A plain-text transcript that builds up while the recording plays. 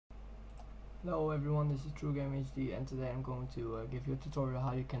Hello everyone, this is TrueGameHD and today I'm going to give you a tutorial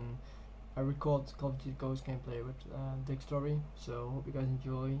how you can record Call of Duty Ghost gameplay with Dxtory. So hope you guys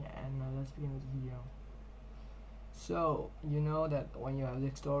enjoy and let's begin with the video. So you know that when you have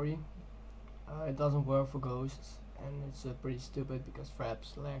Dxtory, it doesn't work for ghosts and it's pretty stupid because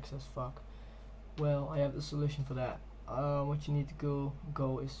Fraps lags as fuck. Well, I have the solution for that. What you need to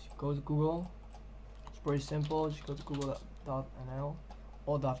go is go to Google. It's pretty simple, just go to google.nl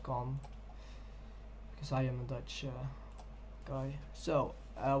or .com. Because I am a Dutch guy. So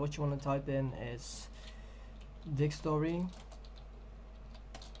what you want to type in is Dxtory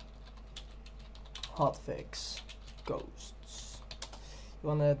hotfix ghosts. You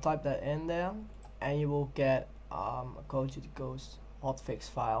want to type that in there and you will get a Call of Duty Ghost hotfix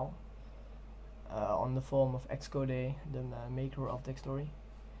file on the form of Xcode, the maker of Dxtory.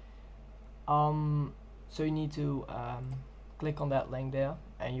 So you need to click on that link there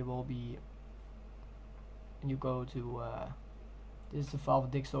and you will be you go to this is the file for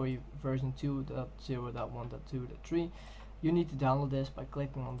Dxtory version 2.0.1.2.3. You need to download this by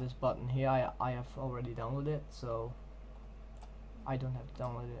clicking on this button here. I have already downloaded it, so I don't have to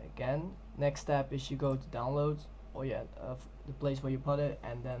download it again. Next step is you go to downloads, or the place where you put it,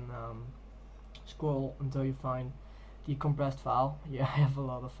 and then scroll until you find the compressed file. Yeah, I have a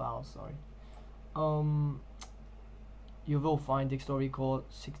lot of files, sorry. You will find Dxtory code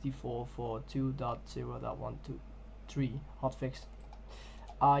 6442.0.123 hotfix.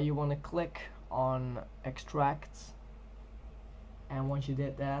 You want to click on extract, and once you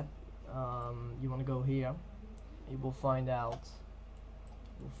did that, you want to go here. You will find it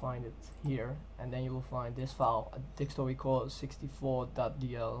here, and then you will find this file, Dxtory code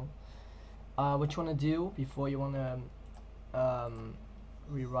 64.dl. What you want to do before you want to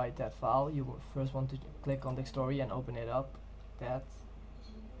rewrite that file, you will first want to click on Dxtory and open it up.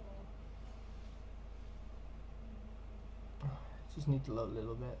 Just need to load a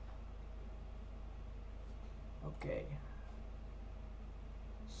little bit. Okay,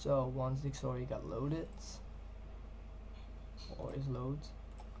 so once Dxtory got loaded or is load,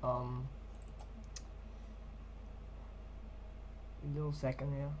 a little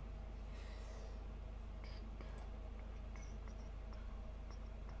second here.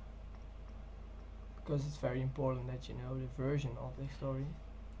 Because it's very important that you know the version of Dxtory.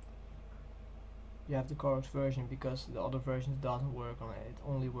 You have the correct version because the other versions doesn't work on it. It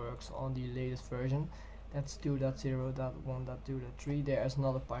only works on the latest version. That's 2.0.1.2.3. There is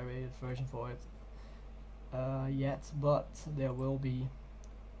not a pirated version for it yet, but there will be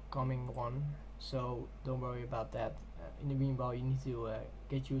coming one. So don't worry about that. In the meanwhile, you need to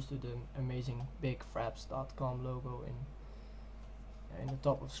get used to the amazing big Fraps.com logo in the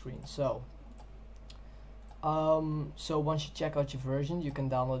top of the screen. So once you check out your version, you can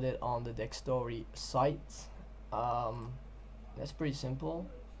download it on the Dxtory site. That's pretty simple.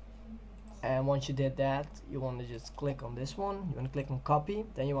 And once you did that, you want to just click on this one. You want to click on copy.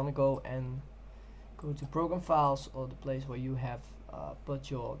 Then you want to go to program files, or the place where you have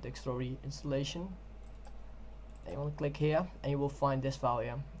put your Dxtory installation. Then you want to click here, and you will find this file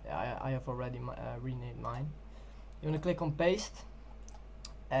here. I have already renamed mine. You want to click on paste,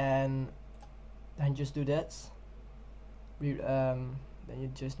 and then just do that. Then you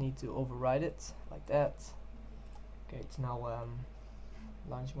just need to override it like that. Okay, it's now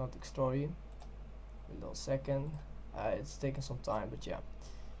launching out Dxtory. A little second. It's taking some time, but yeah.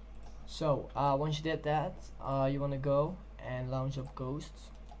 So once you did that, you want to go and launch up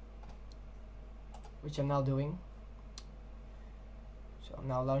Ghost, which I'm now doing. So I'm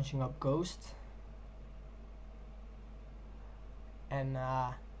now launching up Ghost, and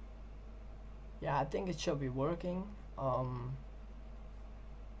yeah, I think it should be working.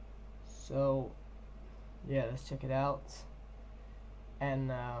 So yeah, let's check it out.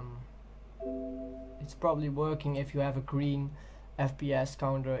 And it's probably working if you have a green FPS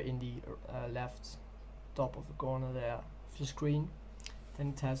counter in the left top of the corner there of your screen.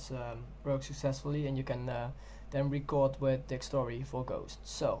 Then it has worked successfully, and you can then record with Dxtory for Ghost.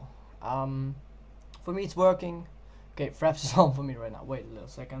 So for me it's working. Okay, Fraps is on for me right now. Wait a little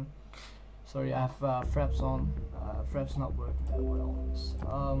second. Sorry, I have Fraps on. Fraps not working that well.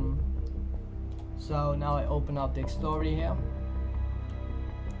 So now I open up Dxtory here.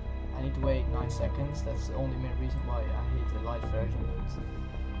 I need to wait 9 seconds. That's the only main reason why I hate the light version.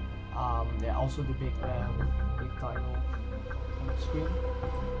 Yeah, also the big title on the screen.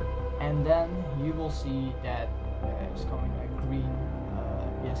 And then you will see that it's coming a green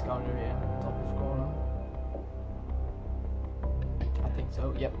FPS counter here, top of corner. I think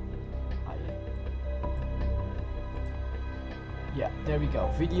so. Yep. Yeah, there we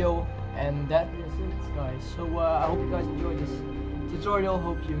go. Video And that is it, guys. So I hope you guys enjoyed this tutorial.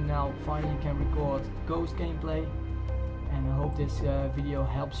 Hope you now finally can record Ghost gameplay, and I hope this video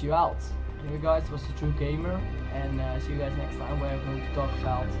helps you out. Anyway guys, it was the True Gamer, and see you guys next time where I'm going to talk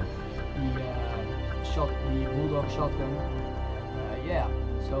about the Bulldog shotgun. Yeah,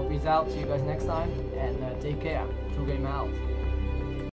 so peace out, see you guys next time, and take care. True Gamer out.